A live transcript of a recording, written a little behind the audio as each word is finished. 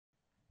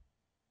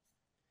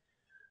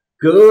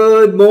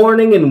Good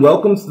morning and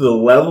welcome to the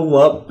Level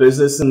Up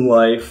Business and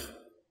Life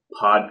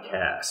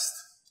podcast.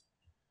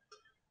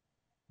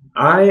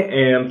 I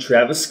am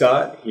Travis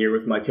Scott here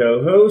with my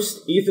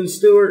co-host Ethan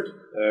Stewart.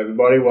 Hey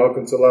everybody,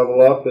 welcome to Level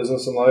Up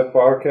Business and Life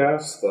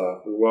podcast.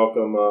 We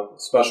welcome a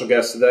special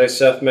guest today,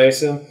 Seth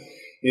Mason.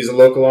 He's a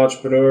local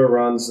entrepreneur,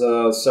 runs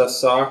Seth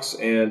Socks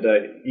and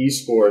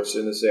eSports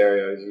in this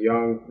area. He's a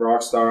young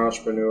rock star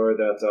entrepreneur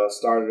that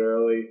started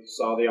early,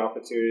 saw the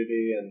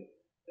opportunity, and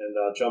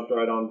jumped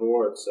right on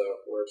board. So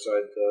we're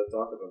excited to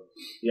talk with him.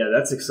 Yeah,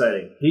 that's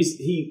exciting.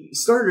 He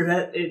started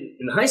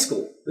in high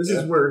school. This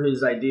is where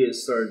his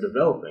ideas started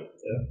developing.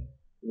 Yeah,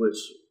 which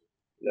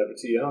never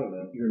too young,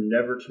 man. You're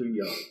never too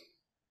young.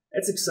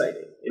 That's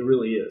exciting. It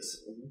really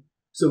is. Mm-hmm.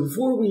 So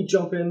before we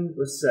jump in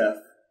with Seth,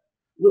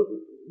 what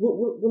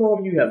all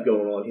do you have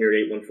going on here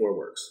at 814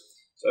 Works?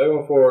 So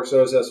 814 Works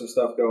always has some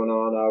stuff going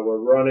on.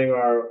 We're running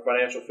our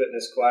financial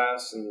fitness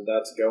class, and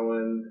that's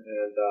going,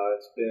 and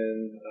it's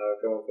been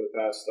going for the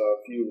past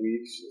few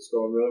weeks. It's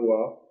going really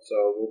well. So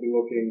we'll be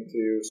looking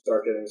to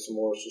start getting some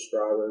more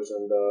subscribers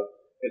and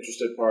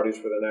interested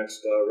parties for the next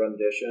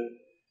rendition.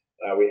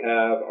 We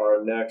have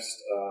our next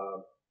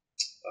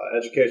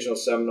educational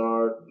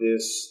seminar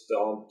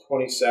on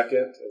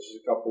 22nd, which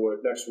is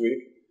next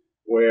week,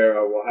 where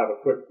we'll have a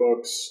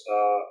QuickBooks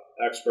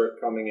expert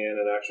coming in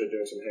and actually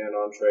doing some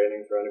hand-on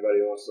training for anybody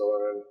who wants to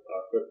learn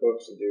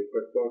QuickBooks and do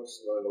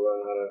QuickBooks,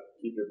 learn how to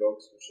keep your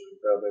books, which is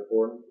incredibly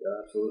important. Yeah,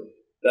 absolutely.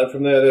 Then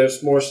from there,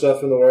 there's more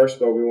stuff in the works,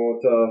 but we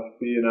won't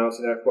be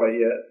announcing that quite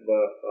yet.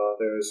 But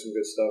there is some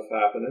good stuff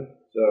happening.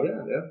 So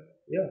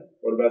yeah.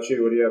 What about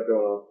you? What do you have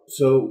going on?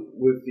 So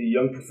with the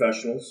young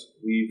professionals,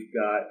 we've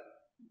got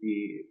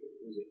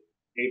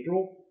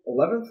April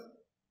 11th.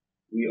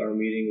 We are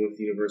meeting with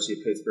the University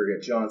of Pittsburgh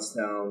at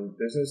Johnstown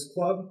Business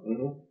Club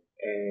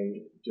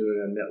and doing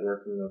a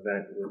networking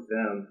event with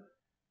them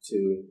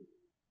to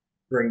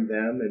bring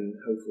them and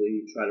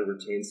hopefully try to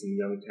retain some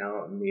young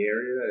talent in the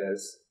area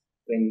as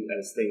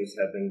things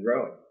have been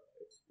growing,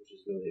 which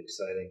is really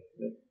exciting.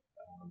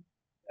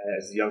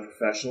 As young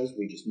professionals,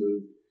 we just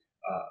moved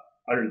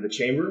under the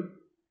chambers,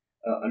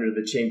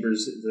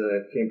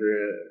 the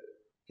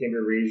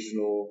Cambria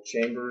Regional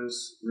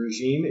Chambers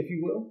regime, if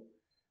you will.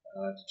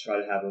 To try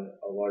to have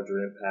a larger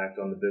impact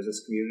on the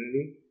business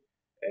community.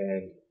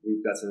 And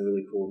we've got some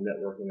really cool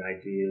networking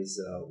ideas,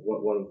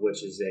 one of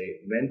which is a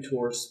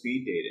mentor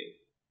speed dating.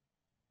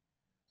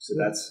 So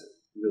that's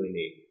really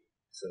neat.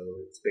 So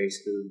it's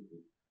basically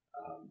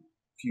a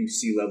few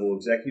C-level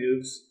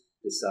executives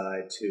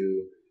decide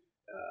to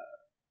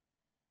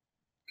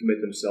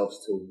commit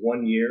themselves to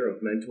 1 year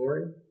of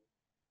mentoring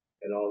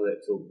and all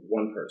that to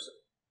one person.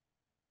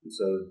 And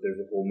so there's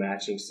a whole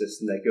matching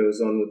system that goes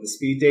on with the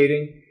speed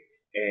dating.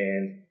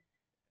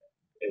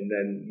 And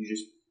then you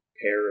just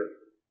pair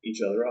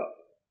each other up.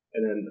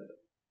 And then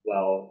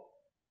while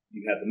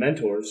you have the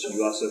mentors,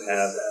 you also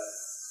have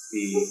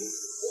the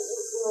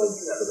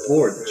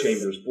board, the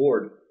chamber's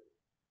board,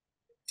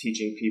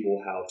 teaching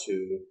people how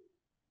to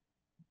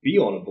be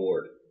on a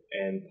board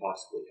and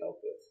possibly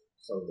help with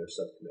some of their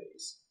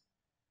subcommittees.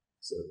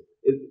 So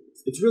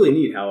it's really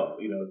neat how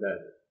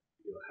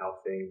how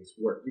things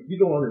work. You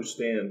don't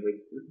understand,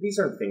 these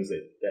aren't things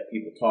that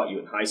people taught you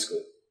in high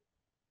school.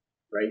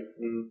 Right?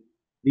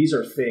 These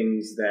are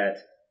things that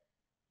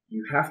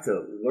you have to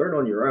learn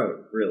on your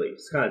own, really.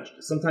 It's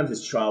sometimes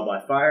it's trial by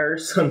fire,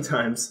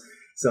 sometimes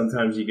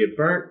you get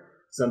burnt,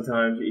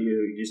 sometimes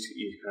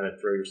you kind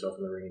of throw yourself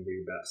in the ring and do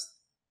your best.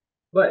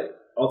 But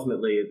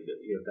ultimately,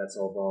 that's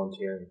all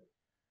volunteering.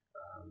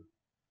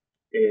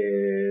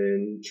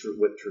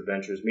 With True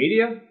Ventures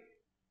Media,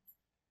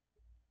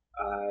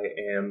 I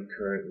am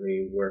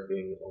currently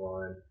working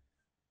on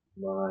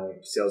my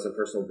sales and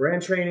personal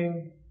brand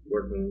training,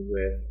 working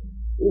with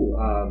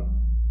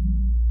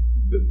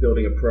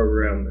building a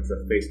program. It's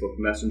a Facebook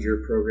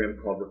Messenger program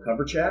called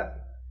Recover Chat.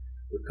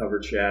 Recover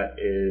Chat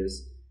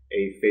is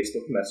a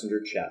Facebook Messenger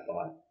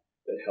chatbot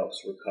that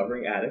helps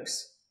recovering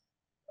addicts,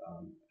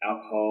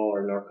 alcohol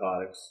or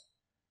narcotics,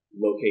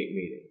 locate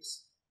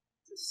meetings.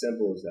 It's as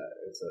simple as that.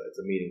 It's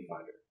a meeting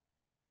finder.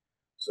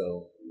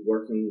 So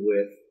working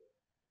with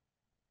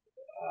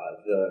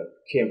the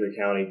Cambria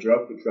County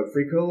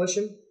Drug-Free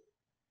Coalition,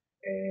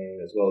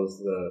 and as well as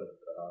the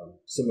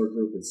similar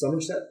group in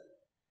Somerset,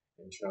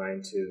 and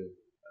trying to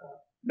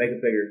make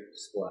a bigger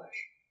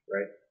splash,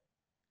 right?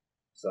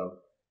 So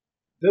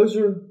those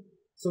are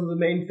some of the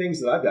main things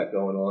that I've got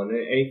going on.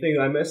 Anything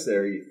I missed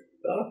there, Heath?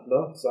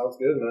 No, sounds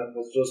good, man.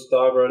 Let's just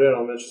dive right in.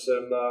 I'm interested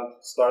in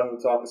starting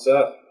to talk to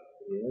Seth.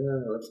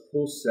 Yeah, let's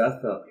pull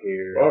Seth up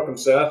here. Welcome,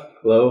 Seth.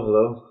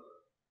 Hello.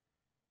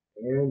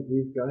 And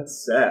we've got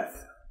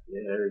Seth.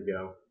 Yeah, there we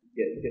go.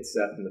 Get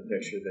Seth in the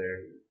picture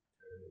there.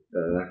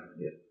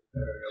 Yeah.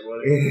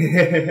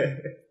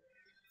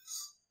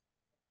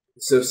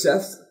 So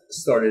Seth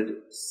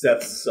started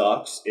Seth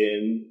Socks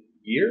in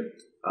year?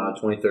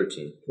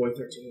 2013.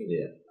 2013.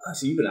 Yeah. Oh,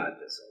 so you've been at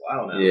this a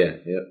while now. Yeah.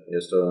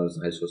 Started when I was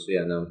in high school. So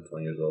yeah, now I'm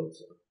 20 years old.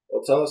 So.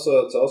 Well, tell us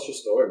your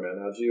story,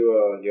 man. How'd you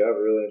have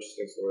a really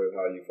interesting story of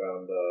how you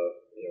found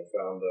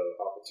the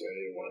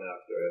opportunity, went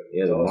after it.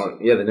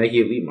 Yeah, the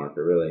Nike Elite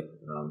marker, really.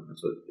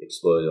 That's what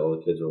exploded. All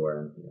the kids were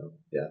wearing,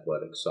 the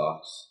athletic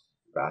socks,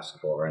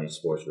 basketball, or any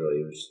sports,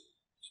 really. It was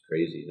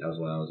crazy. That was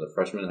when I was a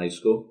freshman in high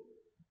school.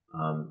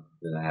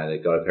 Then I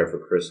got a pair for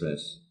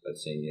Christmas that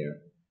same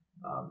year.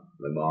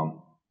 My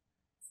mom,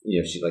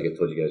 she, like I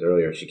told you guys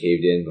earlier, she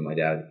caved in, but my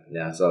dad,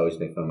 so I always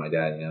make fun of my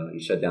dad, he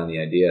shut down the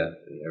idea,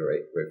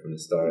 right from the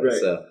start. Right.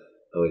 So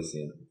I always,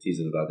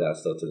 teasing about that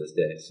still to this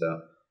day.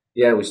 So,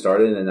 yeah, we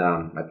started, and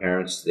my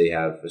parents, they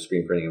have a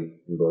screen printing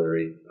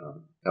embroidery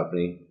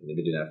company. They've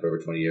been doing that for over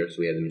 20 years, so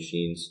we had the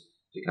machines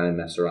to kind of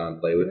mess around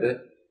and play with it.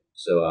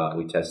 So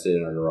we tested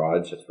in our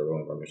garage. That's for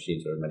one of our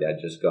machines. So my dad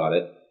just got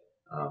it.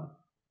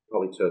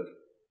 Probably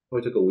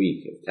took a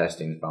week of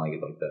testing to finally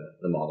get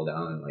the model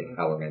down and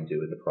how we're going to do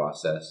with the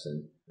process.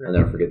 And I'll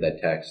never forget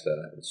that text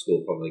in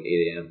school, probably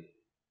 8 a.m.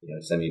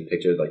 Send me a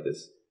picture of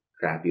this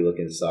crappy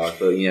looking sock,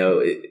 but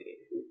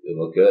it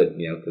looked good,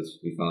 because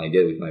we finally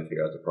did. We finally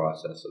figured out the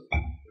process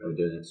of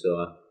doing it.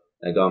 So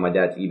I got on my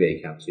dad's eBay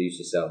account. So he used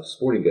to sell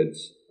sporting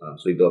goods.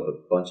 So we built up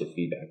a bunch of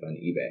feedback on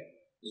eBay.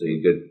 So he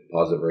had good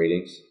positive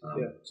ratings.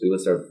 So we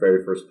listed our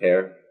very first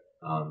pair,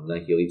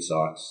 Nike Elite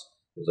socks.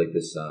 It was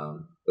this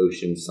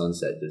ocean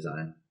sunset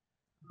design.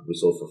 We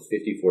sold for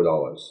 $54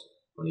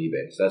 on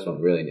eBay. So that's when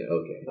we really knew,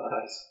 okay,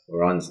 nice.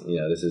 We're on,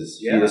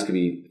 this could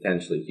be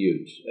potentially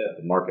huge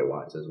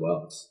market-wise as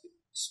well. It's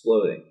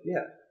exploding.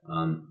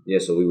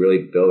 So we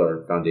really built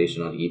our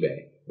foundation on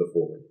eBay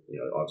before,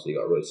 obviously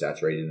got really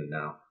saturated, and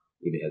now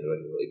eBay has a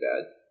really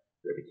bad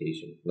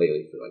reputation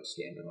lately for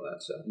scamming and all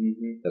that. So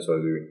that's why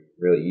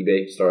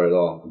eBay started it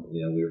all.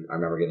 I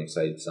remember getting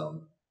excited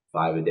selling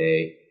 5 a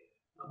day,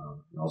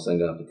 and all of a sudden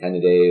got up to 10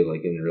 a day,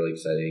 getting really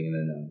exciting. And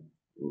then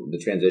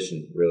the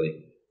transition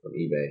really from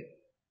eBay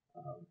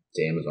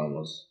to Amazon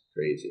was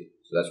crazy.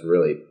 So that's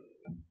really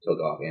took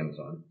off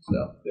Amazon.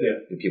 So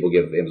people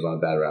give Amazon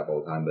a bad rap all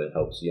the time, but it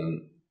helps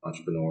young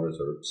entrepreneurs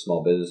or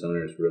small business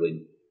owners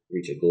really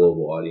reach a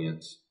global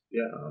audience.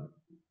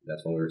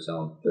 That's when we were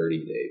selling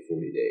 30 day,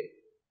 40 day.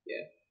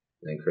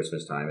 And then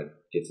Christmas time, it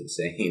gets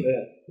insane.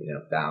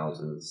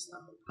 Thousands,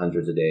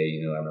 hundreds a day.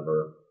 I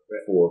remember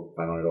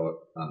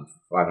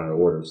 500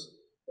 orders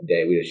a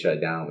day. We just shut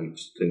it down. We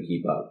just couldn't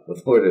keep up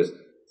with orders.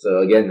 So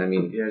again,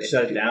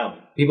 shut it down.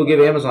 People give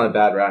Amazon a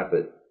bad rap,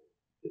 but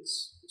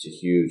it's a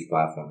huge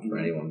platform for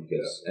anyone,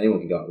 because anyone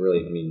can go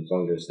really. As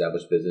long as you're an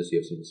established business, you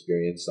have some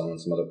experience selling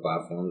some other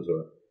platforms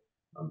or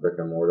brick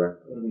and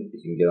mortar, you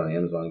can get on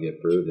Amazon and get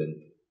approved and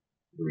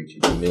reach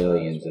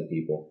millions of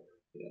people.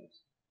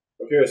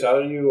 I'm curious, how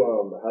did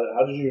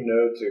you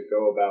know to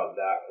go about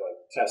that?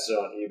 Test it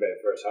on eBay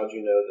first. How did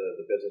you know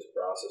the business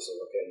process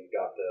of you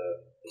got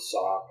the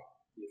sock,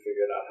 you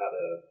figured out how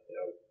to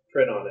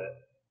print on it.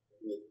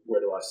 Where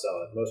do I sell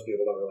it? Most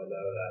people don't really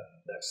know that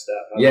next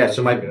step.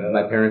 So my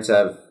parents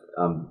have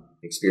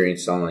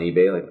experience selling on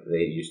eBay.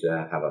 They used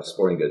to have a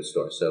sporting goods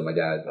store. So my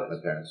dad, my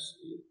parents,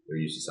 they're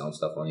used to selling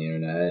stuff on the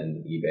internet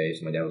and eBay.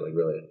 So my dad was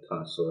really a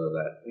connoisseur of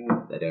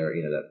that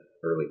era, that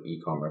early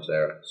e-commerce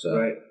era. So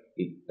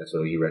that's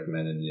what he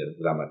recommended.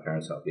 Without my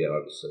parents' help,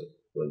 obviously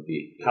wouldn't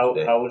be. How old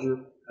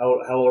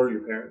are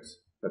your parents?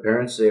 My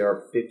parents, they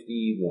are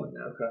 51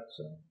 now. Okay.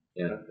 So.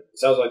 Yeah. It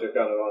sounds like they're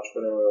kind of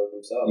entrepreneurial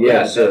themselves.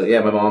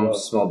 My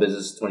mom's small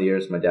business, 20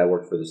 years. My dad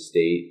worked for the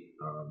state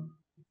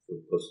for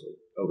close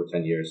to over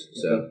 10 years.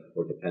 So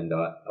worked at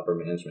PennDOT, upper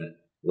management.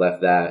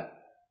 Left that,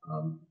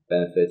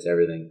 benefits,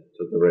 everything.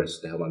 Took the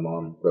risk to help my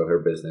mom grow her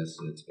business,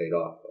 and it's paid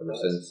off ever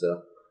since.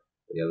 So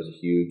it was a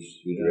huge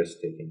risk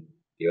taking.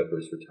 Gave up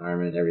his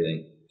retirement,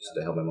 everything, just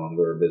to help my mom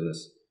grow her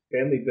business.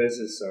 Family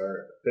businesses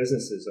are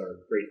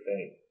a great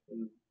thing.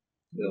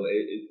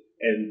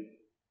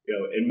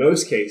 In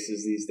most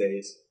cases these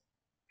days,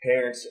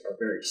 parents are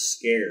very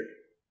scared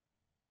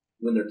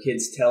when their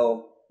kids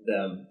tell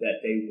them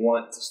that they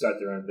want to start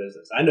their own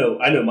business. I know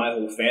my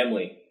whole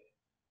family,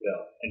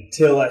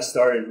 until I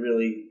started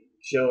really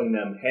showing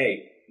them,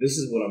 hey, this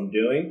is what I'm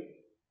doing,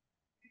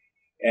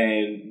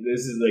 and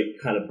this is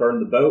kind of burn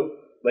the boat,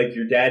 like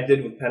your dad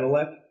did with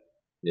Penelec.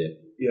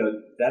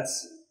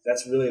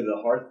 That's really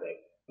the hard thing.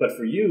 But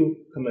for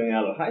you, coming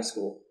out of high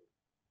school,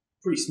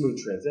 pretty smooth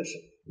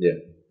transition.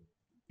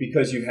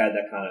 Because you had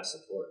that kind of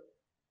support.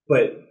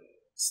 But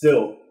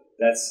still,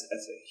 that's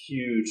a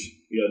huge,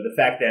 the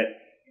fact that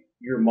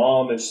your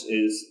mom is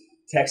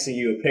texting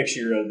you a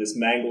picture of this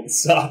mangled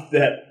sock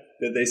that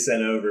they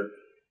sent over,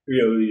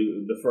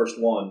 the first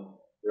one,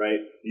 right?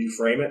 Do you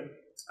frame it?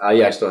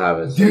 I still have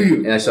it. Do you?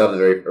 And I still have the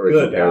very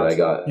original pair that I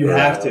got. You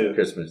have to.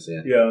 Christmas,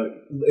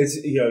 it's,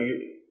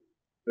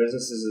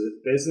 business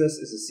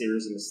is a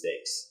series of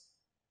mistakes.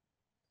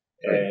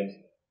 Right. And,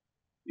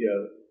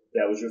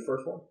 that was your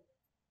first one.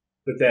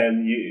 But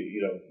then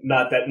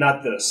not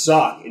the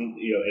sock in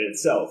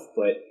itself,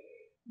 but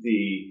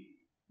the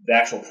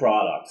actual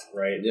product,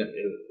 right?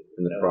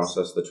 And the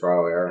process, the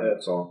trial error,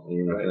 that's all. And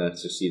you're not going to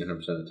succeed 100%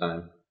 of the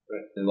time.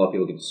 Right. And a lot of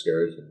people get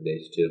discouraged in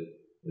days too.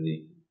 When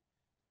they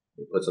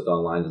put something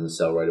online, doesn't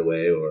sell right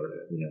away,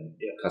 or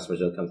customers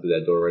don't come through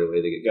that door right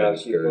away. They get kind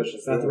of discouraged.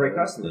 It's not the right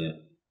customer.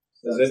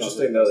 It's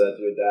interesting though that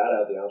your dad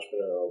had the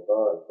entrepreneurial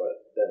bug,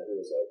 but then he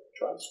was like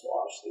trying to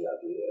squash the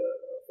idea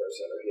for a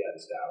center. He had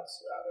his doubts.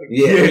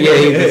 He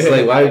was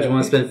like, "Why would you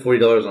want to spend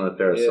 $40 on a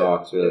pair of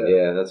socks?" Really?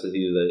 Yeah, that's what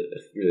he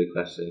was really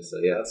questioning. So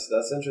yeah,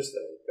 that's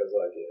interesting because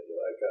like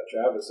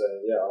Travis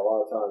saying, a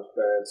lot of times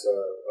parents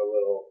are a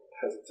little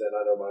hesitant.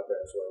 I know my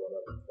parents were when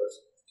I was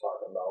first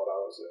talking about what I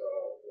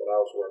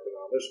was working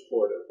on. They're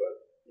supportive,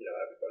 but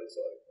everybody's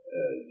like,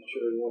 "You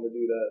sure you want to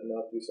do that and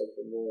not do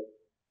something more,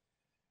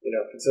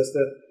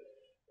 consistent?"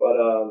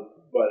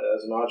 But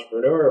as an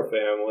entrepreneurial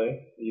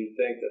family, you'd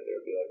think that they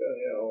would be like, "Oh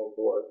yeah, I'm on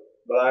board."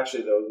 But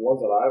actually, the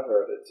ones that I've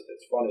heard,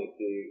 it's funny.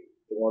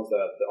 The ones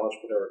that the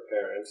entrepreneur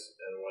parents,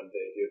 and when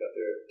they hear that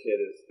their kid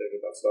is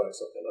thinking about starting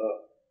something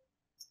up,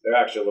 they're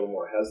actually a little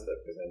more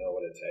hesitant because they know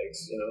what it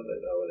takes. They know what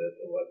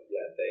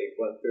they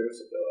went through.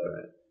 So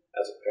they're like,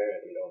 as a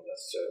parent, you don't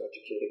necessarily want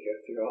your kid to go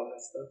through all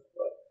that stuff.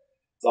 But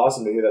it's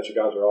awesome to hear that you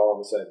guys are all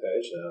on the same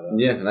page now.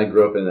 Yeah, and I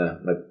grew up in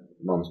my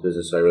mom's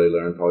business, so I really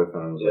learned probably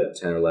from I was like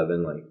 10 or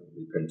 11. Like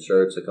we print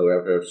shirts, I color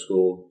after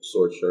school,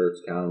 sort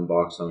shirts, count them,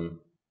 box them,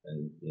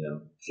 and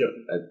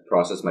that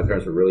process. My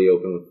parents were really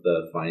open with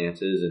the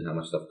finances and how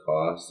much stuff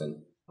costs,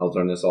 and I was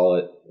learning this all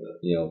at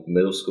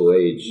middle school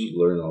age. You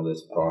learn all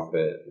this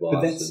profit,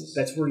 losses,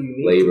 that's where you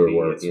need labor to be.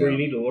 work. That's where you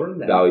need to learn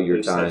that. Value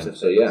your time.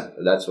 So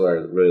that's where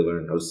I really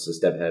learned. I was a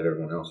step ahead of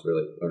everyone else.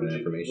 Really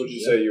learning information. Would you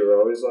say you were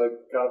always like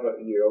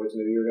you always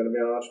knew you were going to be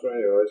an entrepreneur?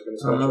 You were always going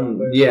to start your own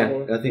thing?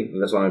 Yeah, I think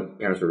that's why my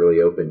parents were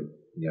really open.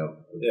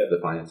 The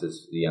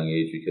finances at a young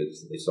age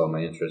because they saw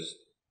my interest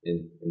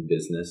in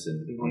business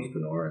and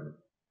entrepreneur and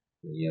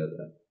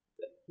the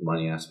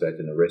money aspect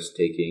and the risk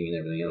taking and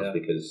everything else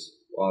because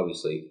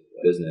obviously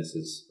business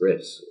is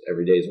risk.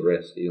 Every day is a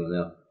risk. You don't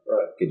know.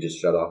 Right. You could just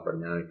shut off right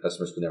now. Your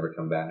customers could never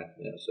come back.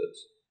 So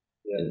it's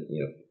and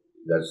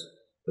that's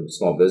the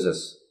small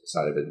business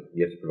side of it.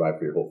 You have to provide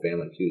for your whole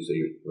family too. So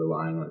you're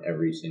relying on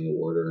every single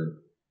order and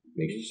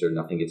making sure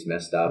nothing gets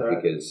messed up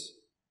because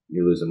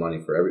you're losing money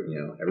for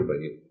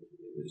everybody.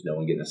 There's no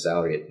one getting a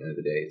salary at the end of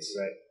the day. It's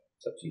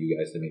up to you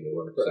guys to make it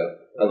work. Right.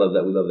 So I love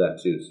that. We love that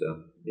too.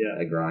 So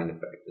that grind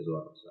effect as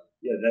well. So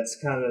that's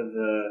kind of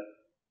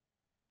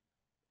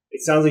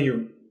it sounds like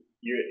you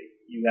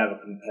have a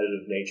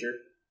competitive nature.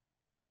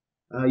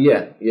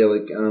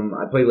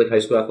 I played like high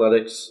school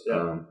athletics.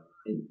 I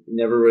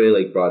never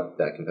really brought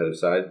that competitive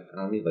side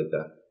on me, like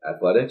the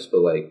athletics,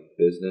 but like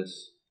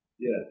business.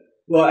 Yeah.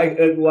 Well,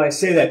 I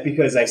say that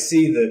because I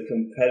see the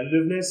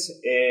competitiveness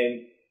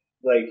and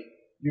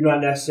you're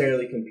not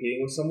necessarily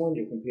competing with someone;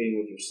 you're competing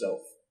with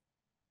yourself.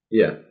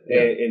 Yeah.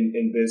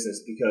 In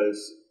business,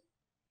 because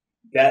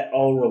that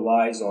all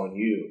relies on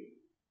you,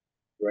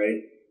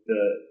 right?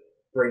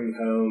 Bring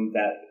home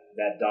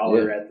that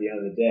dollar at the end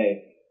of the day,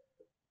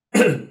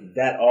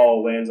 that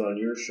all lands on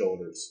your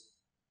shoulders.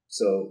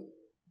 So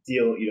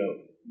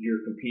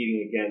you're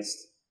competing against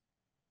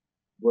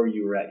where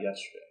you were at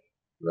yesterday.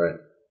 Right.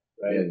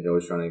 Yeah, you're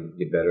always trying to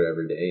get better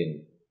every day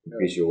and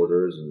increase your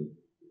orders and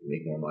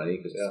make more money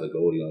because it's the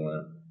goal. You don't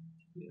want to.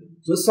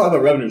 So let's talk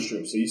about revenue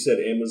streams. So you said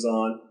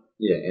Amazon.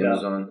 Yeah,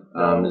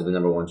 Amazon is the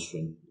number one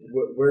stream.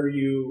 Where are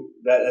you?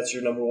 That's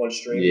your number one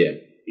stream. Yeah,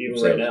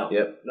 even right now.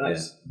 Yep.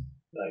 Nice. Yeah.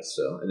 Nice.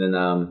 So, and then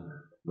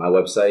my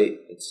website,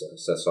 it's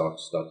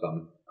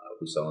sethsocks.com.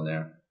 We sell on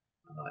there.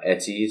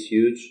 Etsy is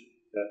huge.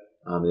 Okay.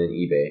 And then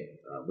eBay.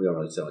 We don't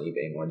really sell on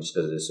eBay anymore just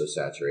because it is so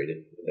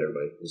saturated with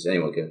everybody. Because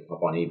anyone can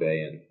hop on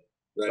eBay and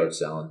start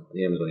selling.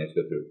 The Amazon, you have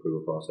to go through the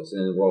approval process.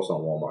 And then we're also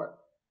on Walmart.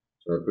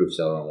 So we're an approved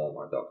seller on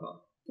Walmart.com.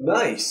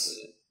 Nice.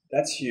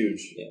 That's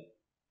huge. Yeah.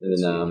 And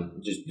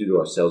then just due to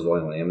our sales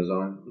volume on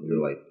Amazon, we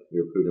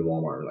were approved in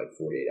Walmart in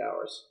 48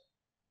 hours,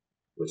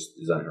 which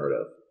is unheard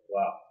of.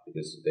 Wow.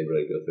 Because they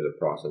really go through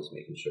the process,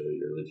 making sure that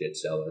you're a legit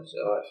seller. So,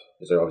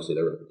 because they're obviously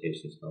their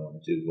reputation is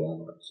known to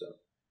Walmart. So,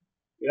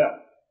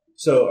 yeah.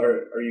 So,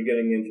 are you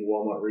getting into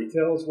Walmart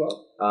retail as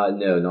well?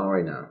 No, not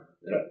right now.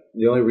 Okay.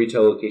 The only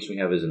retail location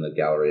we have is in the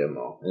Galleria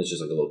Mall, and it's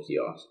just like a little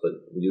kiosk.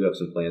 But we do have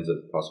some plans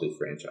of possibly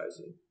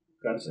franchising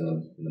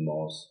in the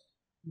malls,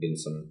 getting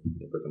some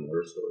brick and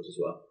mortar stores as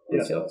well.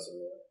 Yeah.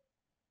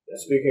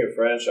 Speaking of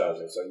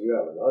franchising, so you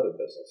have another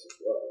business as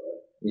well,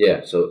 right?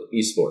 Yeah, so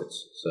eSports.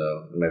 So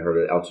you might have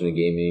heard of Alternate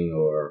Gaming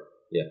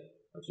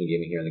Alternate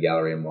Gaming here in the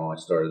Galleria Mall. I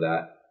started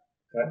that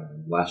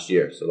last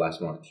year, so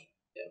last March.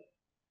 Yeah.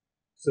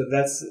 So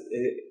that's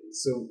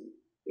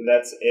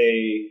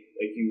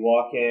you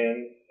walk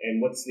in,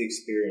 and what's the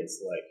experience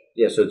like?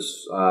 Yeah, so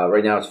it's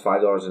right now it's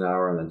 $5 an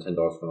hour and then $10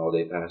 for an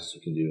all-day pass.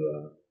 You can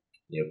do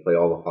play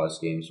all the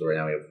hottest games. So right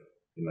now we have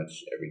pretty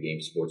much every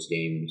game, sports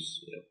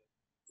games,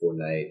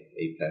 Fortnite,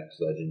 Apex,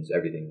 Legends,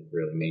 everything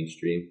really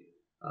mainstream.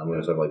 We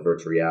also have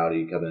virtual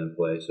reality coming into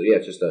play. So yeah,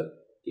 it's just a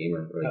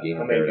gamer. How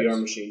many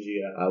VR machines do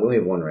you have? We only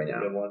have one right now.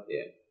 You have one?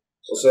 Yeah.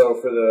 So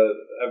for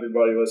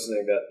everybody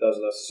listening that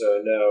doesn't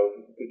necessarily know,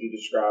 could you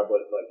describe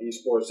what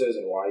esports is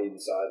and why you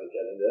decided to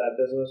get into that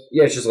business?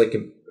 Yeah, it's just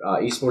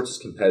esports is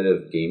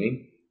competitive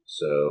gaming.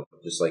 So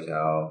just like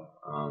how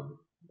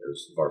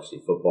there's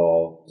varsity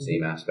football,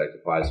 same aspect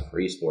applies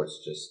for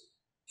esports. Just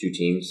two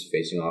teams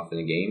facing off in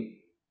a game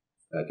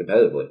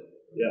competitively.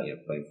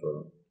 playing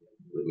for.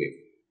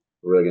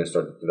 We're really going to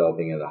start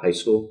developing at a high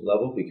school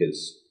level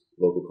because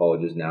local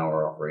colleges now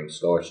are offering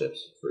scholarships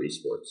for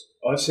esports.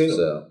 Oh, I've seen them.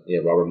 So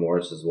Robert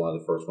Morris is one of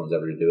the first ones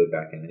ever to do it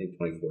back in I think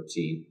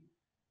 2014.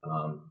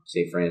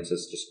 St.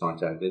 Francis just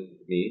contacted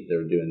me.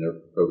 They're doing their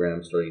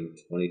program starting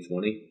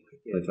 2020,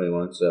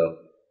 2021. So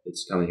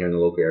it's coming here in the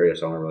local area.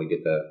 So I want to really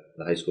get the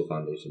high school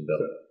foundation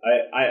built.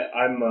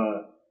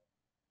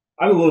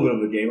 I'm a little bit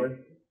of a gamer.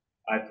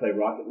 I play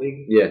Rocket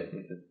League. Yeah.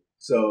 Okay.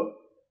 So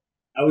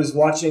I was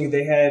watching.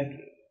 They had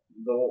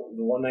the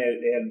one night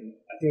they had.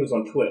 I think it was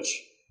on Twitch.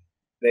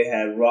 They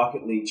had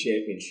Rocket League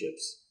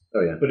championships.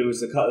 Oh yeah. But it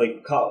was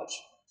college.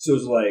 So it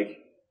was like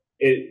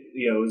it.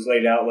 It was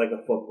laid out like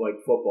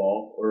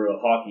football or a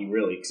hockey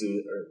really. I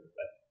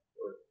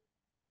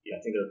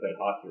think they were playing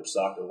hockey or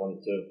soccer, one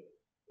or two.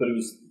 But it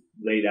was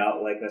laid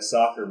out like a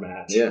soccer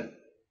match. Yeah.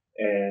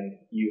 And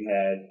you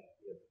had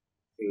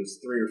it was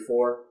 3 or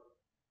 4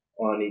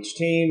 on each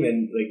team,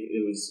 and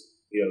it was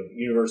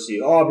University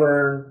of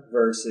Auburn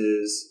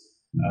versus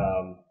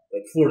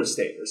like Florida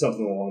State or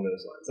something along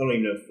those lines. I don't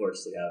even know if Florida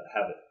State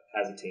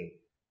has a team,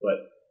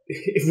 but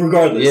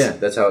regardless, yeah,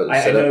 that's how it's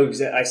I know.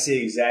 I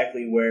see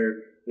exactly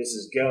where this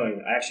is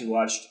going. I actually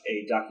watched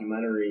a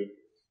documentary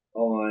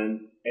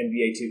on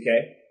NBA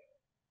 2K.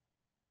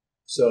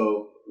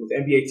 So with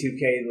NBA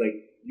 2K,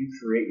 you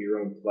create your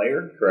own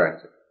player,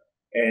 correct,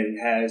 and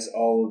it has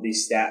all of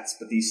these stats.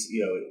 But these,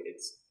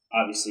 it's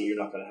obviously you're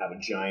not going to have a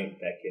giant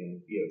that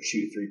can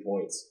shoot 3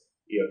 points,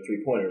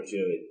 3-pointers.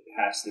 It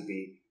has to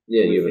be.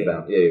 Yeah, you have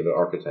an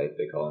archetype,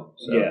 they call them.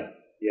 So.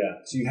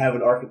 Yeah. So you have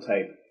an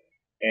archetype,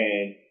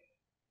 and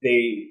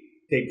they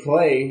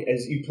play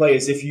as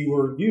if you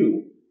were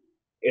you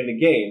in the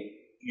game.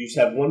 You just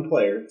have one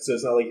player, so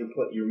it's not like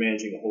you're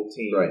managing a whole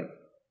team, right?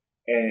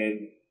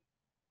 And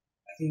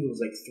I think it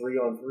was like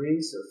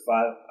 3-on-3s or 5.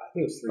 I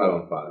think it was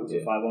 5-on-5. Yeah.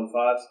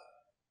 5-on-5s,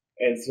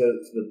 and so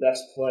the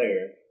best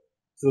player,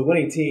 so the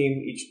winning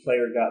team, each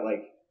player got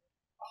like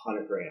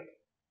 $100,000.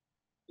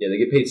 Yeah, they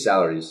get paid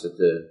salaries at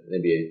the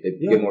NBA. They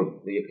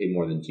get paid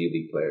more than G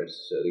League players,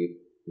 so they get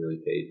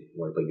really paid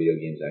more to play video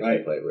games.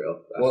 Actually, play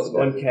real.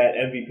 One cat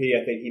MVP,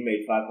 I think he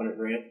made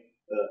 $500,000.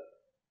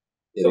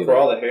 So for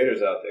all the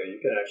haters out there, you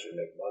can actually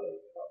make money.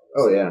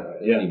 Oh yeah,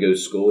 right? You go to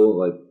school.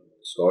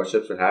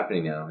 Scholarships are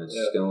happening now. It's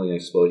going to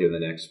explode here in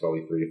the next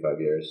probably 3 to 5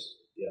 years.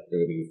 Yeah, they're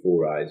going to be a full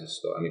rise.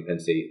 Penn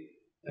State.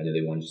 I know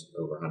they won just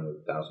over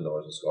 $100,000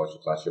 in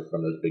scholarships last year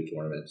from those big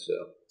tournaments.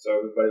 So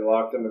everybody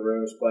locked in the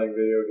rooms playing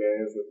video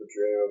games with the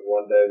dream of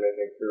one day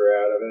making a career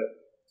out of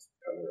it. It's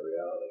becoming a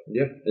reality.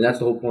 Yeah, and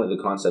that's the whole point of the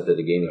concept of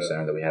the gaming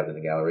center that we have in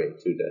the Galleria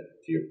too.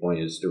 To your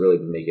point, is to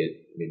really make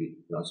it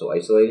maybe not so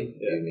isolating.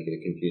 Maybe make it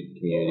a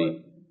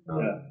community.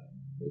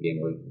 A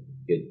game where you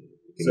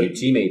can meet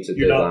teammates.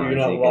 You're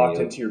not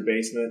locked into your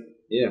basement.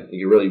 Yeah,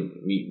 you can really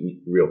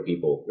meet real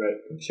people, right?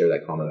 And share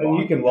that common bond. And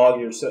you can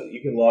log into.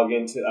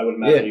 I would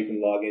imagine you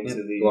can log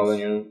into the log on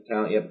your own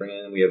account. Yeah, bring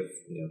in. We have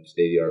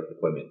state of the art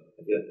equipment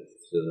at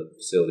the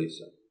facility.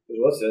 So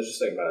what's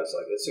interesting about it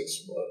is it's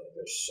exploding.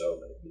 There's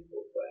so many people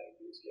playing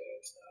these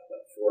games now.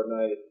 Like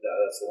Fortnite,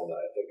 that's the one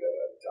that I think of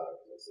every time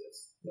because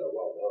it's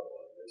well known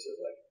one.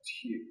 It's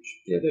huge.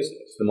 Yeah,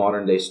 it's the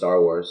modern day Star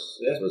Wars.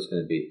 Yeah. That's what it's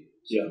going to be.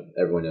 So yeah,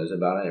 everyone knows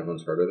about it.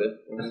 Everyone's heard of it.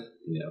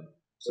 Mm-hmm.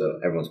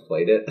 So everyone's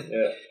played it.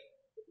 Yeah.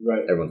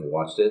 Right. Everyone's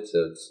watched it,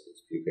 so it's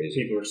pretty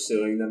crazy. People are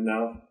suing them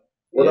now.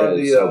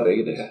 It's how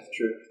big it is. Yeah,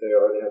 true. They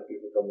already have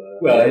people come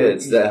out. Well,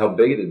 it's how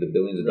big it is. The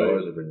billions of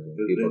dollars are bringing.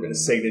 The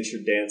signature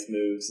dance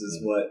moves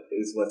is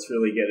what's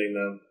really getting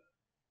them.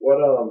 What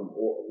are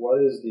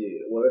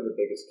the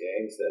biggest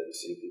games that you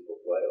see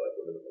people play? What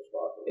are the most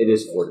popular? It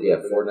is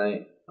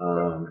Fortnite.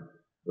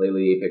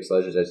 Lately, Apex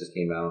Legends just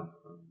came out.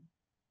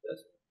 That's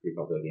a pretty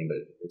popular game,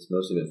 but it's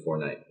mostly been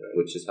Fortnite,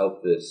 which has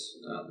helped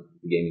this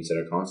the gaming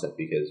center concept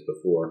because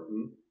before.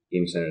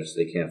 Gaming centers,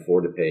 they can't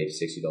afford to pay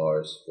 $60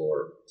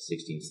 for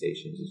 16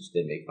 stations. It just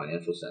didn't make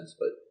financial sense,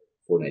 but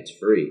Fortnite's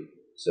free,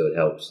 so it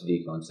helps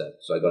the concept.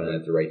 So I got in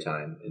at the right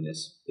time in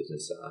this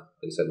business. Like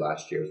I said,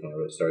 last year is when I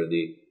really started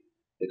the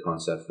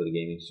concept for the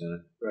gaming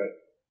center. Right.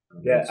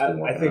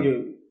 I think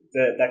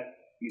that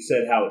you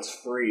said how it's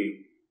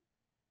free,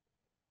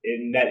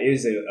 and that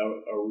is a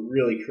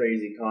really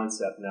crazy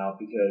concept now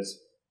because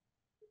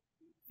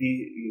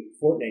the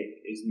Fortnite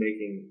is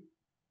making,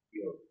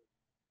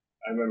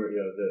 I remember,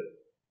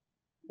 the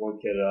one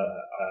kid,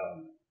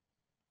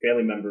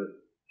 family member,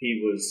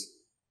 he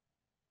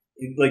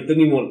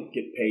didn't even want to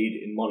get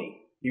paid in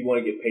money. He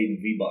wanted to get paid in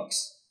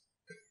V-Bucks.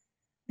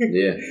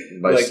 Yeah,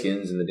 buy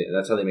skins and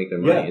that's how they make their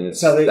money. Yeah, and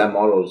that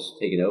model's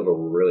taken over.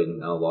 We're really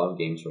now a lot of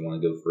games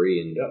want to go free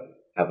and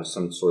have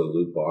some sort of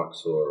loot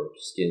box or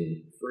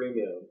skin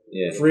freemium.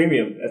 Yeah,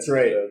 freemium. That's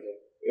right.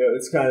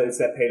 It's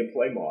that pay to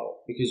play model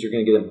because you're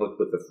going to get them hooked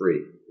with the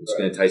free. It's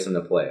going to entice them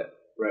to play it.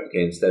 Right.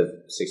 Okay, instead of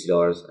 $60,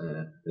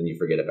 then you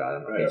forget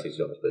about it. I'm paying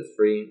 $60, but it's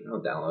free.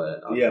 I'll download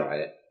it. I'll try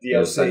it.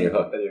 Yeah, you're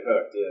hooked. And you're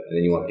hooked. Yeah. And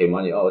then you want to pay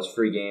money. Oh, it's a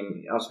free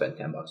game. I'll spend $10.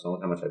 I don't know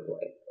how much I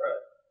play.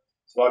 Right.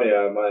 It's funny.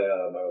 My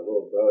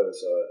little brother,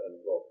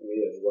 for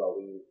me as well,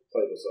 we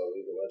play this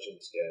League of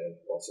Legends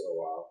game once in a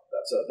while.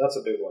 That's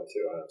a big one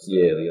too. I understand.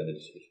 Yeah, the other.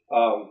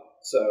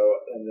 So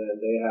and then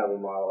they have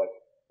them all like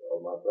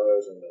my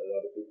brothers and the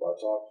other people I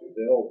talk to.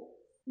 They'll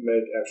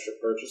make extra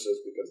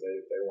purchases because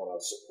they want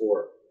to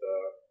support the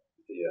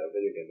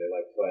video game. They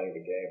like playing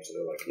the game, so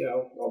they're like, yeah,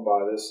 I'll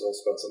buy this. I'll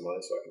spend some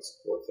money so I can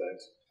support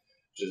things,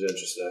 which is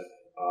interesting.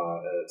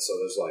 And so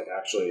there's like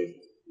actually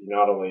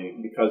not only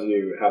because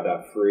you have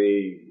that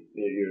free.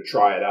 You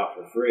try it out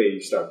for free.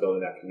 You start building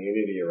that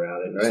community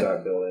around it. You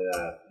start building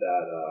that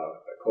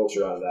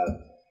culture around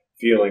that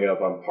feeling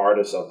of I'm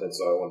part of something,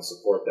 so I want to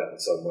support that in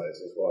some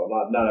ways as well.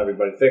 Not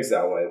everybody thinks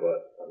that way,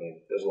 but I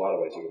mean, there's a lot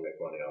of ways you can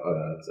make money off of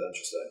that. It's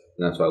interesting.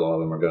 And that's why a lot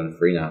of them are going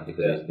free now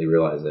because they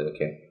realize that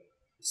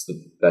it's the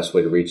best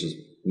way to reach is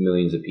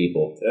millions of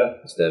people. Yeah.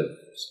 Instead of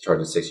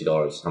charging $60.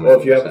 Well,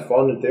 if you have a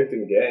fun,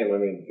 addicting game, I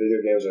mean,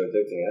 video games are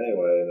addicting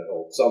anyway, and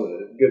some of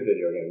the good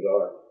video games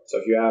are. So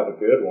if you have a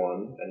good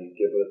one and you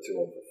give it to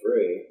them for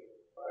free,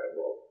 all right,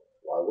 well,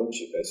 why wouldn't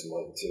you pay some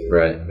money to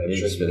make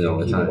sure you all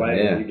the time.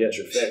 And you get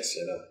your fix,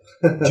 you know?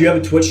 Do you have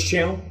a Twitch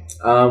channel?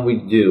 We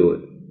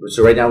do.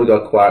 So right now we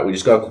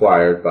just got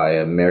acquired by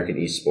American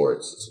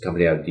eSports. It's a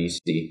company out of DC.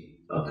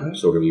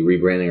 So we're going to be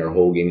rebranding our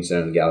whole gaming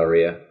center in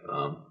Galleria.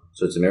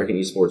 So it's American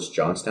eSports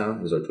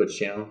Johnstown is our Twitch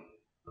channel.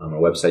 Our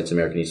website's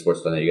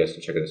americanesports.net. You guys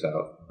can check us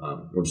out.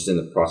 We're just in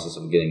the process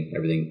of getting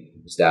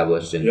everything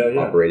established and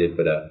operated,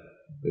 but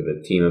we have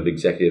a team of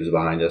executives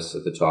behind us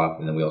at the top,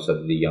 and then we also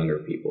have the younger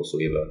people. So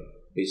we have the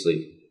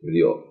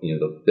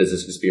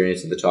business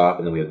experience at the top,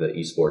 and then we have the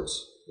esports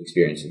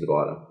experience at the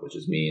bottom, which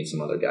is me and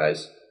some other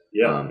guys.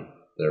 Yeah,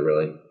 they're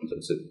really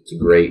it's a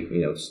great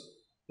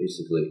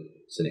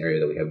it's an area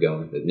that we have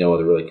going that no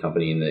other really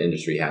company in the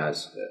industry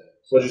has. Yeah.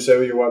 What did you say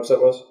what your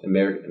website was?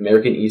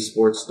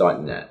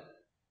 AmericanEsports.net.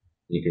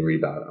 You can read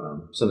about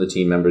some of the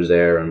team members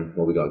there and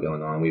what we got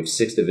going on. We have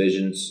 6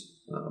 divisions.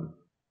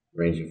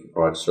 Ranging from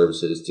product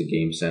services to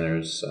game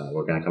centers.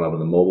 We're going to come up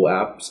with a mobile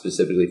app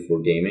specifically for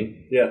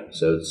gaming. Yeah.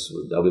 So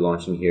that'll be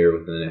launching here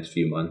within the next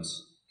few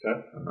months.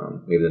 Okay.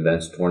 We have an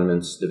events,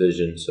 tournaments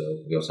division. So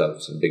we also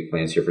have some big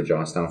plans here for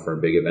Johnstown for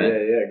a big event.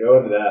 Yeah. Go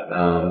into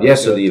that.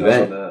 So the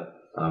event,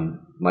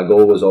 my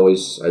goal was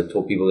always, I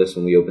told people this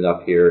when we opened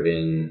up here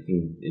in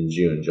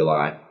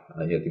July,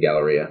 here at the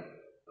Galleria.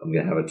 I'm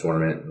going to have a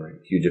tournament, a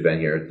huge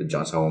event here at the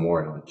Johnstown War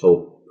Memorial. I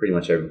told pretty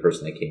much every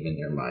person that came in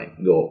there my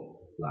goal.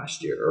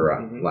 Last year or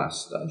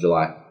last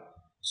July.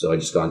 So I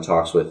just got in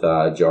talks with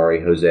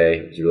Jari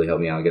Jose. He's really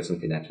helped me out, get some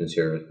connections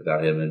here.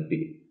 Without him, and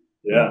be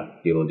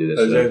able to do this.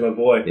 Jose's my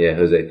boy. Yeah,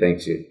 Jose.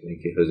 Thank you,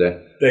 Jose.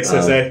 Thanks,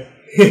 Jose.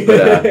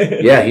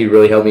 But he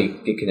really helped me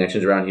get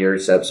connections around here,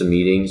 set up some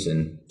meetings,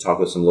 and talk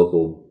with some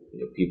local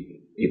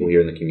people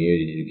here in the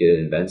community to get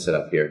an event set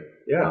up here.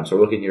 Yeah. So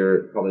we're looking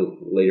here probably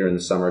later in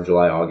the summer,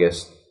 July,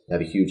 August, to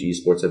have a huge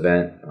esports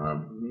event.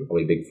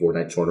 Probably a big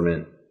Fortnite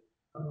tournament.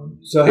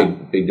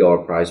 Big dollar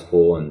prize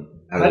pool and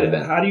how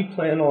do you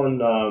plan on?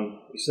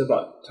 You said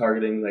about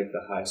targeting like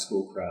the high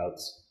school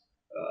crowds.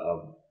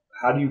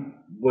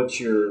 What's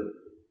your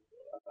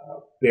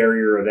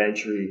barrier of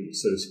entry,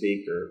 so to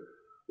speak, or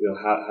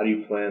how do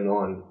you plan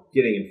on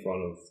getting in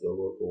front of the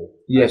local?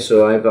 Yeah,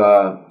 so I have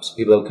some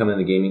people that come in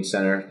the gaming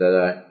center that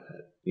I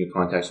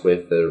contacts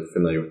with that are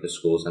familiar with the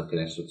schools, have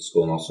connections with the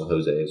school, and also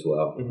Jose as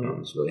well.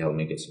 It's really helped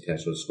me get some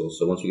connections with the school.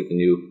 So once we get the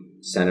new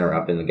center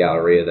up in the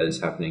Galleria that is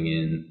happening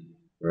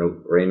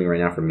we're aiming right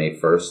now for May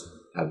 1st,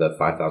 have the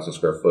 5,000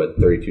 square foot,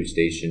 32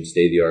 station,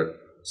 state-of-the-art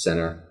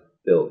center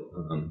built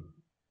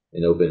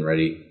and open,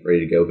 ready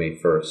to go May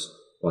 1st.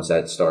 Once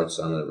that starts,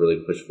 I'm going to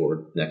really push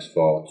forward next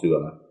fall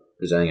to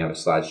presenting out a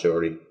slideshow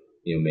already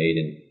made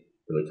and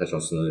really touch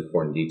on some of the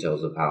important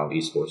details of how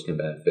esports can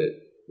benefit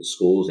the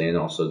schools and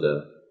also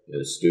the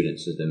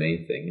students is the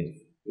main thing. And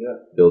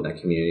build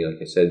that community.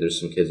 Like I said, there's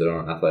some kids that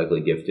aren't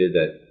athletically gifted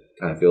that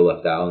kind of feel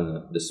left out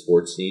in the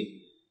sports scene.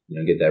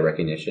 Get that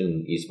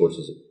recognition. Esports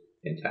is a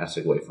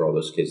fantastic way for all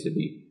those kids to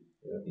be,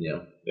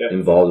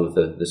 involved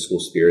with the school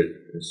spirit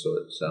and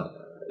sort. So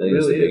I think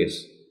it's the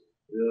biggest.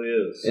 It really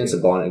is. And it's a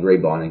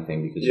great bonding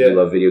thing because if you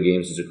love video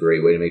games, it's a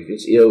great way to make it.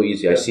 It's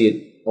easy. I see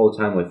it all the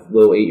time with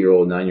little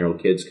 8-year-old, 9-year-old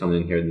kids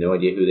coming in here, no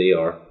idea who they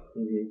are.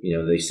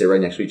 They sit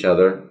right next to each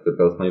other. They're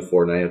both playing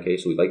Fortnite. Okay,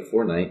 so we like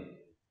Fortnite.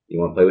 You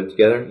want to play with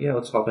together? Yeah,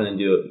 let's hop in and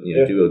do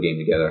a game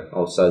together.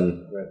 All of a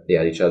sudden, they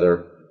add each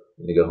other.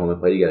 They go home and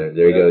play together.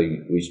 There you go.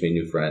 We just made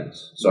new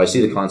friends. So I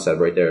see the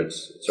concept right there.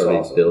 It's already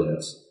awesome, built.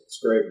 It's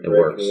great. It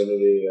works.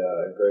 Community,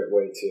 great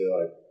way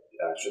to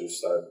actually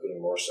start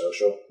being more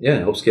social. Yeah,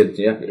 it helps kids.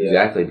 Yeah,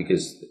 exactly.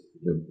 Because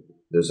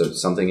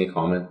there's something in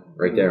common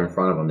right there in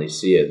front of them. They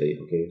see it.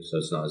 So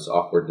it's not as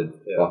awkward to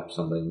talk to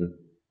somebody and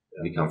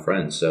become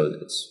friends. So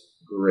it's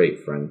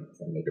great friend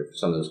maker for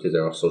some of those kids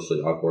that are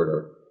socially awkward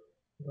or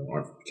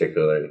aren't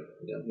particularly.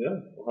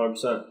 100%.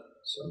 So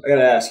I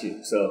gotta ask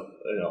you. So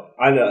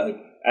I know.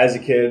 As a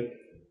kid,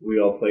 we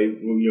all played.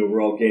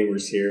 We're all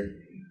gamers here.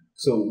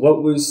 So,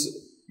 what was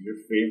your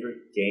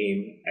favorite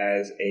game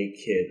as a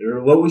kid,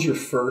 or what was your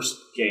first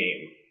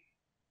game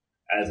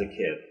as a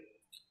kid?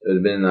 It would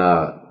have been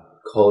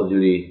Call of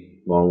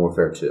Duty Modern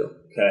Warfare 2.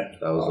 Okay.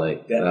 That was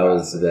that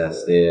was the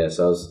best. Yeah.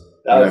 So I was.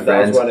 That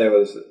was when it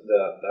was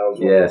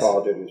when Call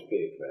of Duty was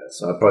peak, man.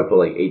 So I probably put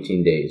like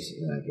 18 days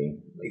in that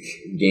game, like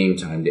game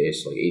time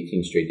days, so like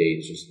 18 straight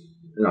days. Just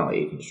not like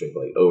 18 straight,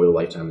 but like over the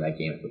lifetime of that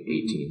game, I put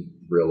 18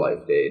 real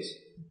life days.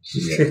 So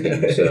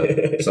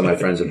some of my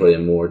friends have played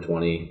in more,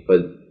 20.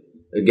 But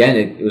again,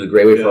 it was a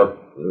great way for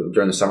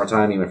during the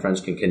summertime. Me and my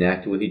friends can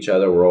connect with each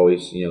other. We're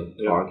always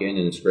talking,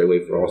 and it's a great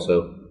way for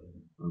also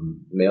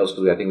males,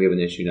 because I think we have an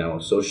issue now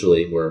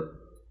socially where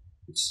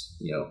it's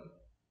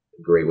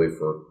a great way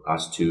for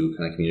us to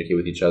kind of communicate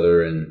with each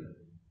other and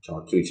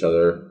talk to each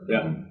other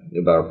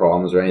about our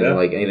problems or anything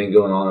like anything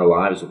going on in our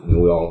lives.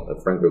 We all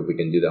a friend group, we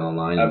can do that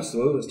online.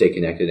 Absolutely, stay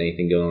connected.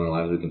 Anything going on in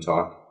our lives, we can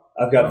talk.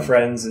 I've got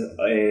friends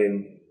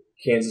in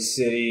Kansas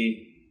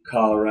City,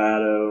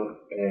 Colorado,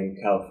 and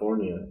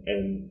California,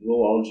 and we'll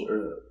all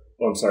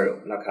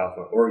not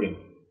California, Oregon,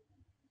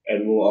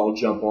 and we'll all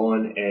jump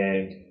on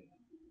and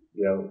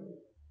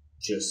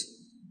just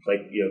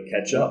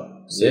catch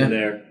up, sitting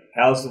there.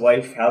 How's the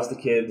wife? How's the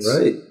kids?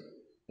 Right.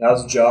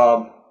 How's the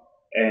job?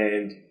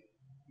 And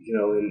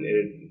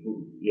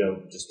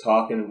just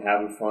talking and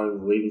having fun,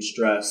 relieving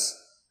stress.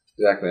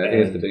 Exactly. I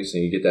think that's the biggest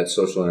thing. You get that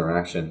social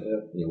interaction,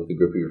 with a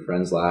group of your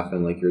friends,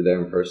 laughing like you're there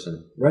in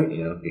person. Right.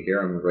 You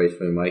hear them right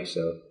from the mic.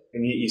 So.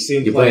 And you see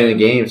them playing a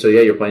game. So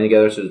you're playing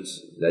together. So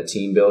it's that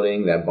team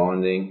building, that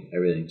bonding,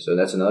 everything. So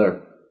that's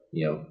another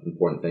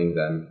important thing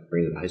that I'm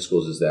bringing to high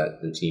schools is that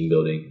the team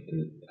building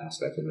and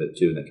aspect of it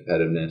too, and the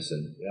competitiveness.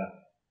 And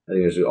I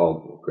think there's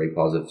all great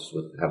positives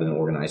with having an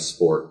organized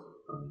sport,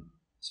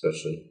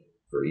 especially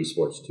for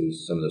eSports too.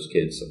 Some of those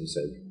kids, like you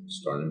said,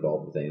 just aren't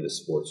involved with any of the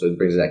sports. So it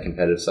brings that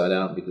competitive side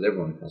out because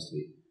everyone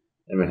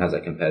has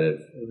that competitive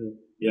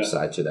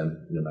side to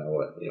them, no matter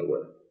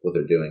what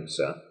they're doing.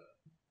 So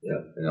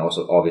and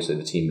also obviously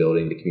the team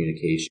building, the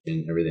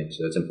communication, everything.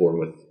 So that's important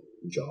with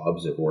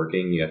jobs at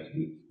working. You have to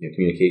be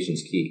communication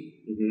is key.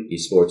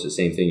 Esports, the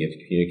same thing. You have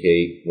to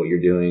communicate what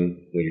you're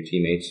doing with your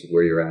teammates,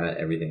 where you're at,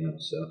 everything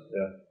else. So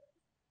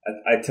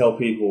I tell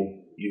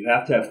people you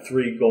have to have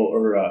three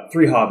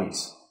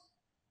hobbies,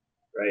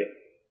 right?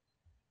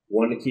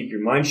 One to keep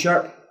your mind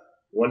sharp,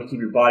 one to keep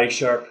your body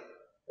sharp,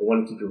 and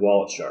one to keep your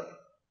wallet sharp.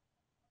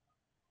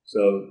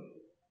 So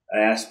I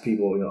ask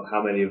people,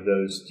 how many of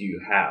those do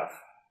you have?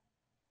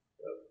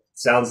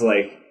 Sounds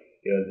like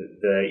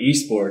the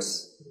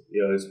esports,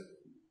 is a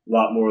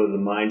lot more of the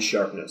mind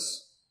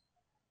sharpness,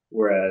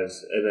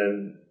 whereas and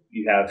then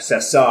you have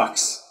Seth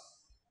socks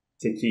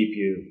to keep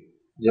you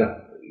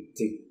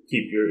to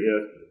keep your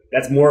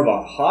that's more of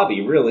a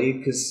hobby really,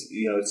 because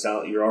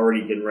you're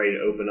already getting ready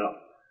to open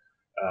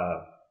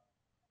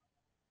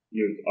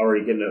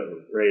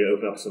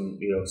up some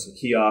some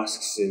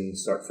kiosks and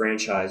start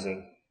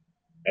franchising,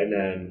 and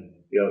then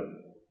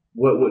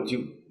what do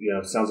you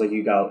sounds like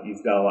you've got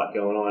a lot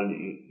going on. Do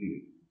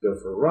you go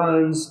for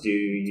runs? Do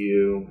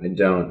you? I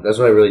don't. That's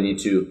why I really need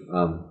to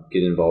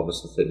get involved with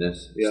some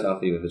fitness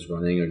stuff, even if it's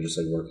running or just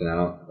like working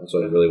out. That's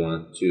what I really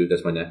want to.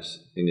 That's my next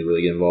thing to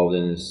really get involved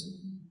in is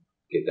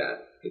get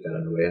that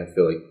underway. I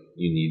feel like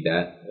you need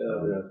that.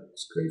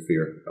 It's great for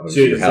your health.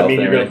 Does that mean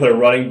you're going to put a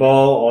running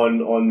ball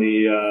on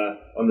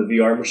the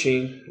VR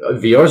machine?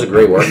 VR is a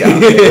great workout.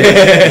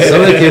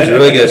 Some of the kids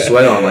really get a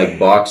sweat on, like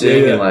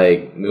boxing and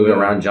like moving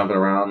around, jumping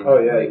around. Oh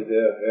yeah, like,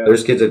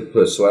 there's kids that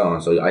put a sweat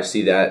on, so I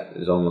see that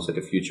as almost like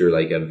a future,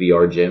 like a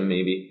VR gym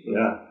maybe.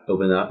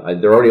 Open up.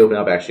 They're already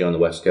opening up actually on the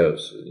West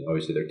Coast.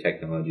 Obviously, their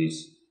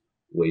technology's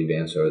way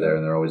advanced over there,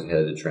 and they're always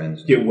ahead of the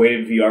trends. Get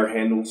weighted VR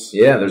handles.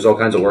 Yeah, there's all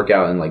kinds of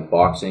workout and like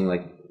boxing,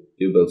 but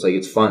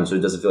it's fun, so it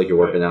doesn't feel like you're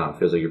working out. It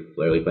feels like you're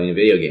literally playing a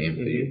video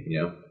game.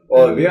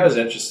 Well, VR is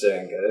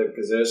interesting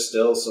because there's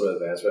still some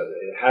advancement.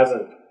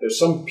 There's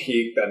some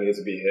peak that needs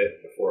to be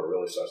hit before it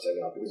really starts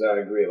taking off. Because I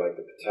agree, like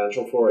the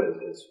potential for it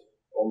is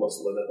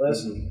almost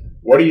limitless.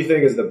 What do you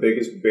think is the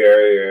biggest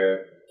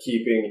barrier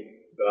keeping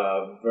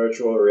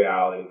virtual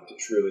reality to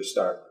truly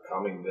start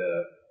becoming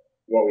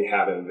what we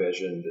have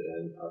envisioned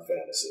in our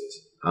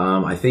fantasies?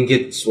 I think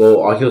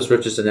Oculus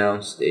Rift just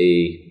announced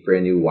a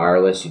brand new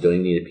wireless. You don't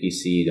even need a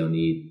PC. You don't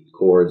need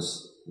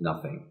cords.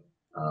 Nothing.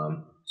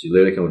 So you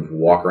literally can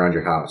walk around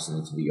your house and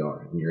it's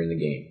VR and you're in the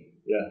game.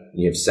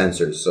 And you have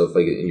sensors. So if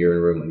you're in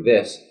a room like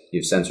this,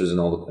 you have sensors in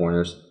all the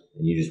corners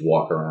and you just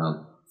walk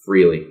around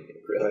freely.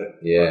 Really?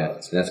 Yeah. Wow,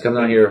 and that's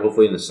coming out here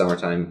hopefully in the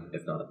summertime,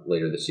 if not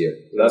later this year.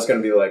 That's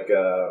going to be like,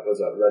 what's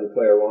that, Ready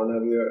Player One?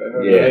 Have you heard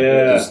of that?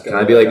 Yeah. It's kind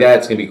of be like that.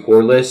 It's going to be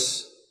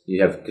cordless.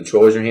 You have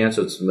controllers in your hand,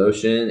 so it's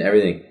motion,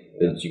 everything.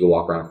 But you can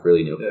walk around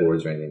freely, no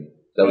cords or anything.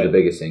 That was the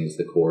biggest thing, is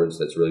the cords.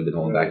 That's really been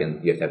holding back,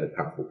 and you have to have a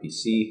powerful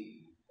PC.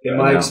 In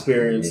my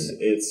experience,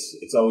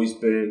 it's always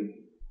been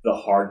the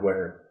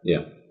hardware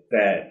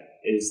that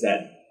is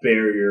that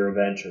barrier of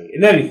entry.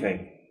 In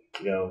anything,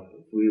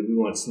 we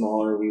want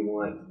smaller, we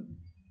want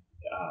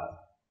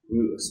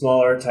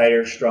smaller,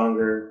 tighter,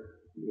 stronger,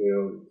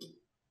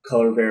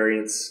 color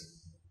variants,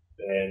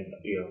 and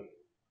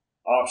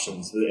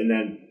options, and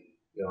then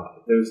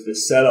the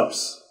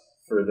setups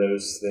for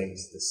those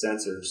things, the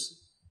sensors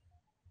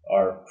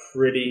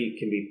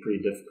can be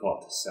pretty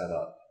difficult to set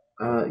up.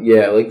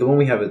 Yeah, like the one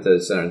we have at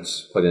the center,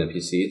 it's plugged in a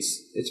PC.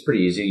 It's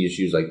pretty easy. You just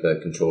use like the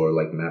controller,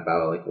 like map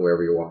out like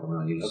wherever you're walking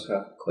around. You just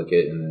click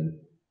it and then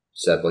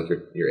set up like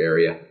your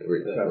area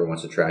where it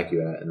wants to track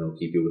you at, and it'll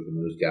keep you within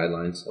those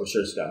guidelines. I'm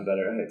sure it's gotten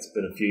better. It's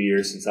been a few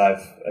years since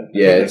I've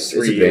it's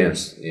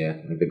advanced. Yeah,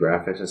 like the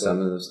graphics and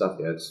some of the stuff.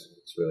 Yeah,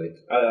 it's really.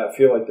 I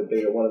feel like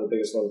one of the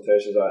biggest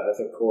limitations. I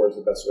think core is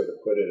the best way to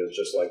put it. Is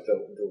just like the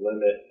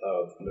limit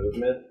of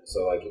movement.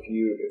 So like if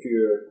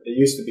you're, it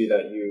used to be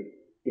that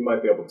you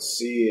might be able to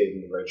see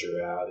in virtual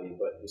reality,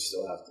 but you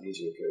still have to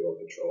use your remote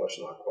controller. It's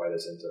not quite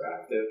as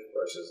interactive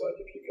versus like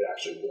if you could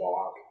actually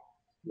walk.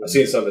 I've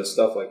seen some of this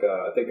stuff like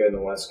I think in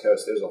the West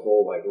Coast there's a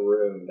whole like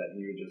room that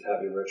you just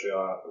have your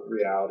virtual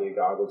reality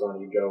goggles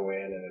on. You go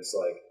in and it's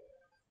like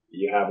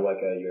you have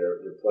like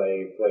your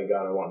play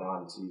gun and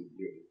whatnot. So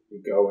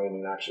you go in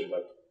and actually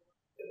like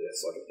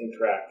it's like an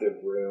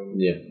interactive room,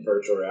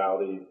 virtual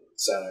reality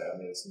center. I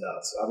mean it's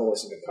nuts. I've only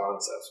seen the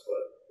concepts,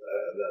 but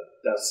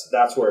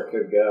that's where it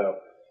could go.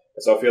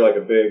 And so I feel like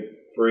a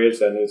big bridge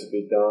that needs to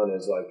be done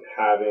is like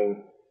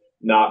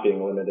not being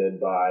limited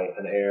by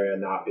an area,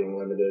 not being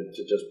limited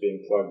to just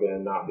being plugged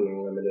in, not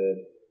being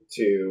limited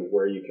to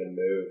where you can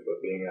move,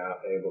 but being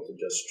able to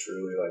just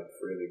truly like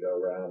freely go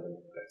around. And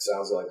it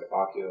sounds like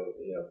Oculus,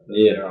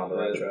 they're on the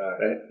right track.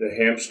 The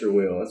hamster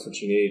wheel, that's what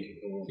you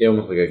need. Yeah,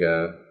 almost like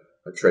a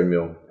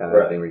treadmill kind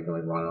of thing where you can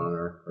like run on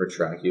or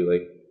track you,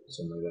 like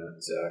something like that.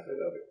 Exactly.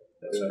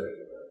 That's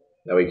crazy.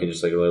 That way you can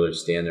just like literally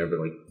stand there, but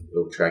like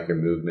it'll track your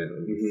movement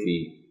with your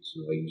feet.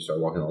 So like you start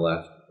walking to the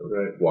left,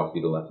 walk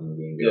you to the left in the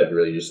game. You're like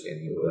really just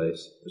standing in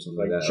place or something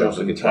like that.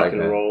 Jumping, tuck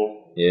and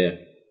roll. Yeah.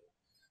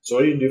 So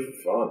what do you do for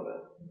fun, man?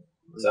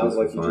 It sounds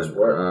like you just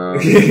work.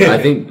 I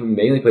think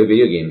mainly play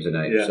video games at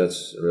night. So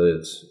that's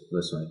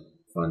my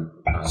fun.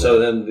 So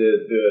then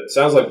it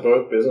sounds like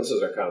both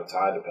businesses are kind of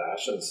tied to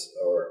passions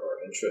or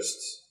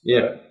interests. Yeah,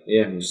 right?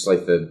 Yeah, just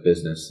like the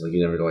business. Like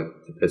you never like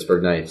the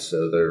Pittsburgh Knights,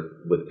 so they're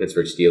with the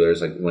Pittsburgh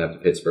Steelers. Like went up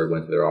to Pittsburgh,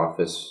 went to their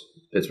office,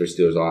 Pittsburgh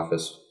Steelers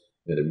office.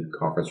 The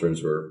conference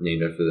rooms were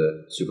named after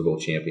the Super Bowl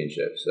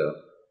championship. So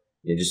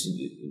just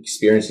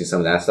experiencing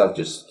some of that stuff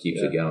just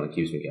keeps it going. It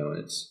keeps me going.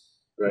 It's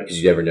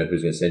because you never know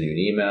who's going to send you an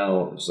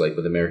email. Just like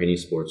with American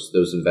eSports,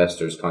 those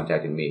investors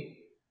contacted me.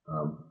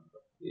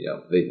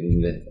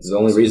 The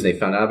only reason they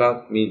found out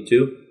about me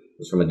too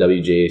was from a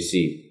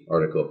WJAC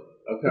article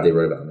that they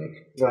wrote about me.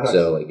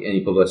 So like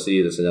any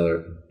publicity, that's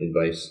another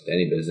advice to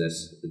any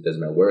business. It doesn't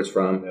matter where it's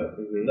from.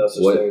 No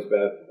such thing as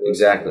bad.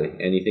 Exactly.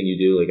 Anything you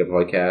do, like a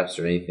podcast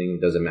or anything,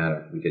 doesn't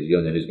matter because you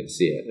don't know who's going to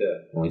see it.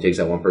 It only takes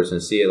that one person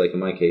to see it. Like in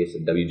my case, a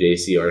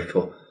WJAC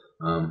article.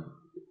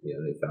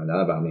 They found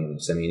out about me and they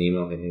sent me an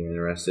email. Hey, you're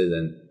interested,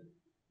 and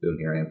boom,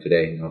 here I am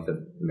today off of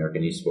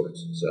American eSports.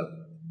 So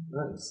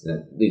nice. And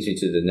that leads me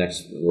to the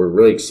next. We're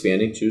really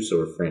expanding too, so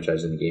we're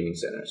franchising the gaming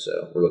center.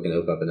 So we're looking to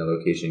open up another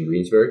location in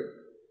Greensburg.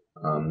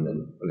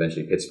 And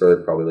eventually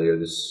Pittsburgh, probably later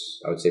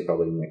I would say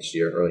probably next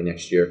year, early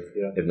next year,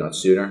 if not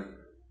sooner.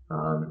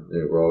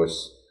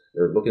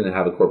 They're looking to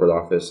have a corporate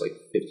office, like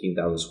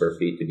 15,000 square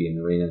feet, to be in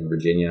the arena in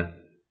Virginia.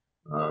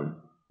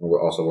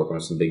 We're also working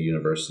with some big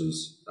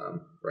universities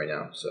right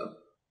now. So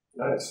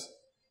nice.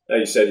 Now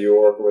you said you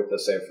were working with the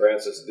St.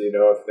 Francis. Do you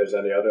know if there's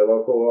any other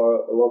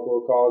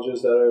local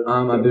colleges that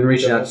are? I've been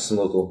reaching out to some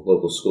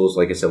local schools.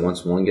 Like I said,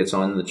 once one gets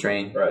on the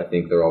train, I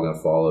think they're all going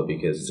to follow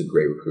because it's a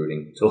great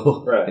recruiting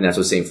tool. And that's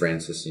what St.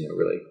 Francis,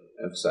 really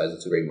emphasizes.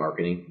 It's a great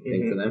marketing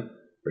thing for them,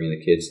 bringing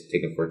the kids,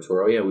 taking them for a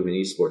tour. Oh yeah, we have an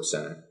eSports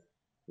center.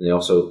 And they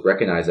also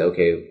recognize that,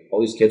 okay,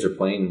 all these kids are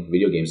playing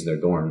video games in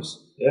their dorms.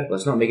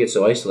 Let's not make it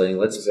so isolating.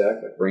 Let's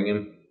bring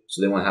them.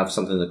 So they want to have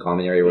something in the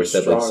common area where it's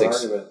like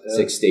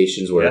six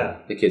stations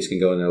where the kids can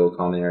go in their little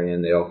common area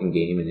and they all can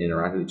game and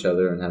interact with each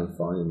other and have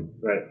fun. And,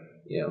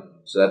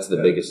 so that's the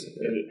biggest.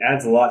 It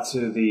adds a lot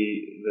to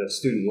the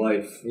student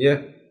life.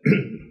 Yeah.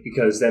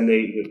 Because then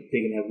they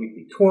can have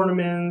weekly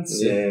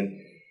tournaments and,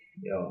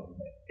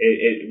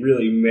 it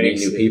really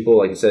makes meet new people.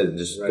 Like I said, it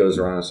just goes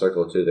around in a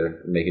circle too.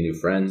 They're making new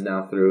friends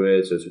now through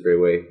it. So it's a great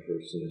way for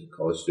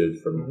college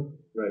students from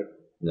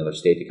another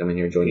state to come in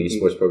here and join the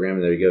eSports program.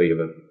 And there you go. You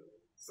have a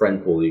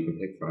friend pool you can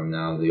pick from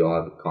now. They all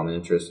have a common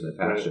interest and a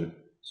passion.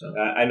 So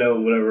I know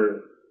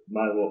whenever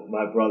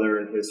my brother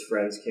and his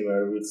friends came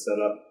over, we'd set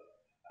up.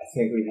 I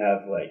think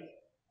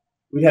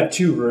we'd have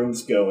 2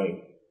 rooms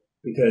going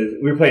because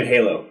we were playing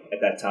Halo at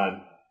that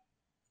time.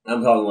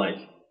 I'm talking like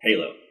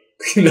Halo,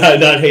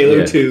 not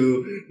Halo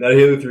 2, not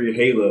Halo 3,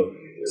 Halo.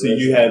 So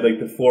you had like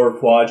the 4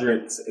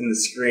 quadrants in the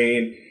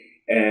screen,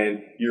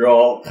 and you're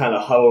all kind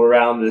of huddled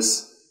around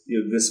this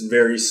this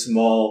very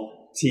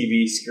small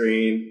TV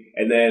screen,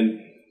 and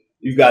then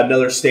you've got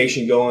another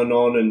station going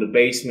on in the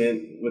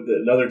basement with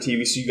another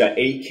TV. So you got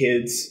 8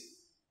 kids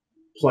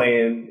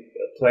playing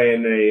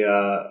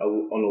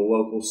on a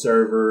local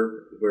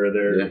server where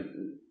they're.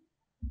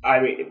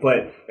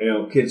 But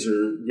kids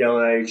are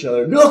yelling at each other.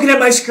 You're looking at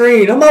my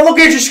screen. I'm not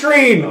looking at your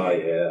screen. Oh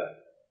yeah.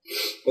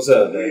 What's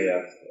that?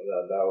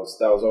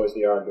 That was always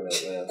the argument,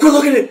 man. Quit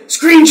looking at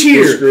screen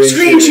cheater.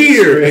 Screen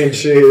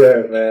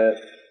cheater, man.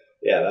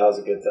 Yeah, that was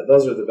a good time.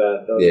 Those are the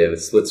bad. The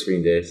split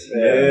screen days.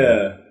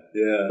 Yeah.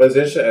 Yeah. But it's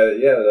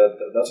interesting.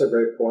 That's a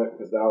great point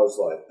because that was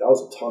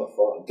a ton of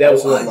fun. That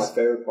was was one of my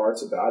favorite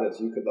parts about it. Is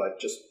you could like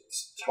just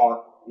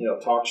talk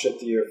shit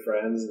to your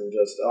friends and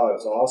just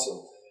it's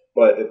awesome.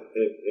 But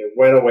it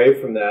went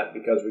away from that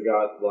because we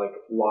got like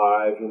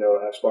live,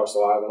 Xbox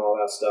Live and all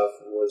that stuff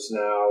was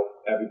now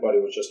everybody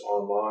was just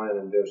online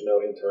and there's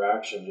no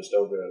interaction just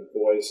over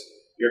voice.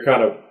 You're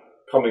kind of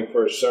coming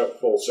for a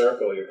full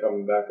circle. You're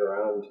coming back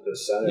around to the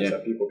center so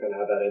people can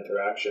have that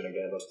interaction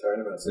again, those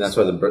tournaments. And that's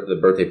why the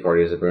birthday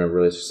parties have been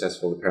really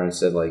successful. The parents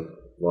said like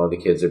a lot of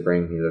the kids that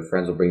bring their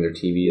friends will bring their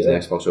TVs and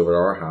Xbox over to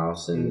our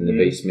house and in the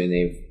basement.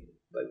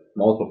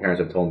 Multiple parents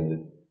have told me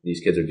that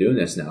these kids are doing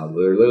this now.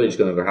 They're literally just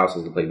going to their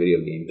houses to play video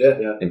games.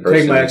 In person.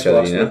 Take my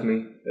Xbox with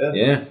me.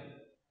 Yeah.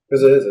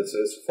 Because it is.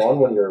 It's fun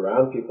when you're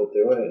around people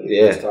doing it.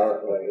 You can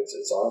start,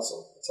 it's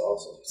awesome. It's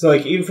awesome. So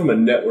like even from a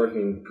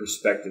networking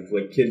perspective,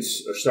 like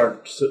kids are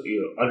starting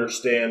to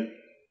understand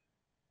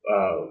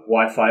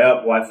Wi-Fi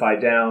up, Wi-Fi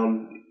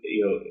down,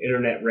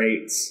 internet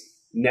rates,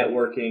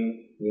 networking.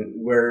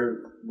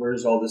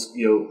 Where's all this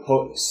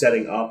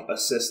setting up a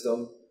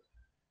system,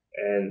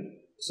 and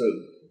so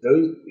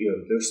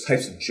those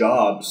types of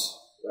jobs,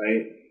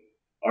 right,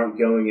 aren't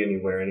going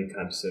anywhere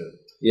anytime soon.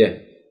 Yeah.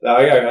 Now,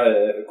 I got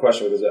a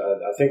question because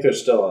I think there's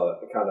still a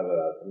kind of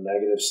a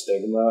negative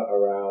stigma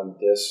around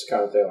this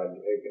kind of thing, like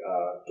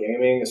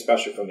gaming,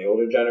 especially from the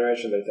older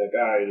generation. They think,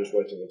 you're just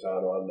wasting your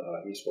time on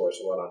eSports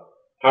and whatnot.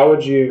 How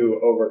would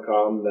you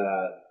overcome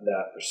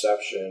that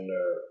perception,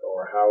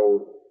 or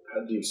how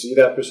do you see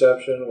that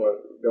perception?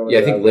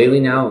 I think lately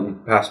now, in the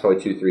past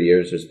probably 2-3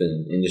 years, there's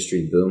been an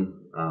industry boom.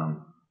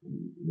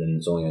 Then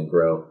it's only going to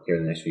grow here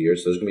in the next few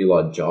years. So there's going to be a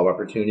lot of job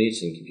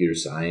opportunities in computer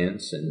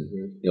science, and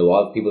a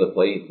lot of people that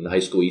play the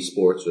high school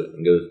esports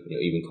and go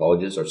even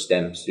colleges are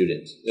STEM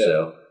students. Yeah.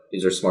 So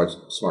these are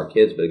smart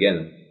kids, but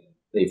again,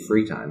 they have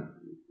free time.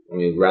 I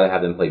mean, we'd rather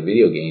have them play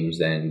video games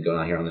than going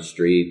out here on the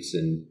streets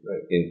and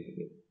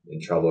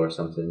in trouble or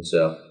something.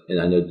 So, and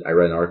I know I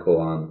read an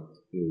article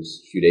it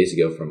was a few days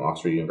ago from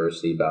Oxford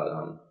University about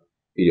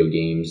video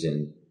games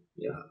and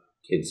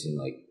kids and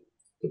like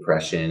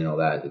depression and all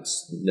that.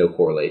 It's no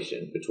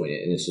correlation between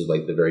it. And this is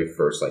like the very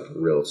first like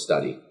real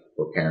study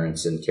where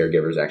parents and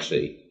caregivers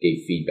actually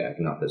gave feedback,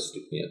 not the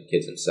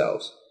kids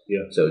themselves.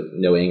 Yeah. So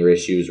no anger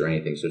issues or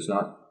anything. So it's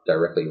not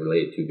directly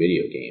related to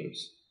video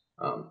games.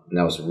 And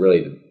that was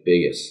really the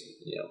biggest,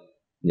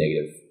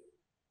 negative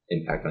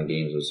impact on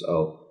games was,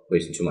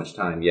 wasting too much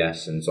time.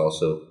 Yes. And it's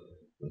also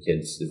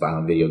kids, the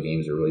violent video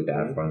games are really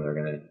bad for them. They're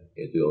going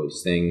to do all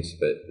these things,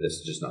 but this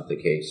is just not the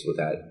case with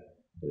that.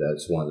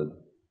 That's one of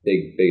the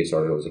biggest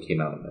articles that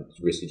came out, and that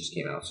recently just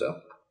came out. So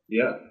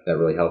that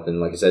really helped. And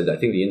like I said, I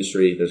think the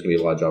industry, there's going to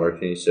be a lot of job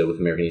opportunities. So with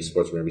American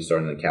eSports, we're going to be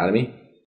starting an academy.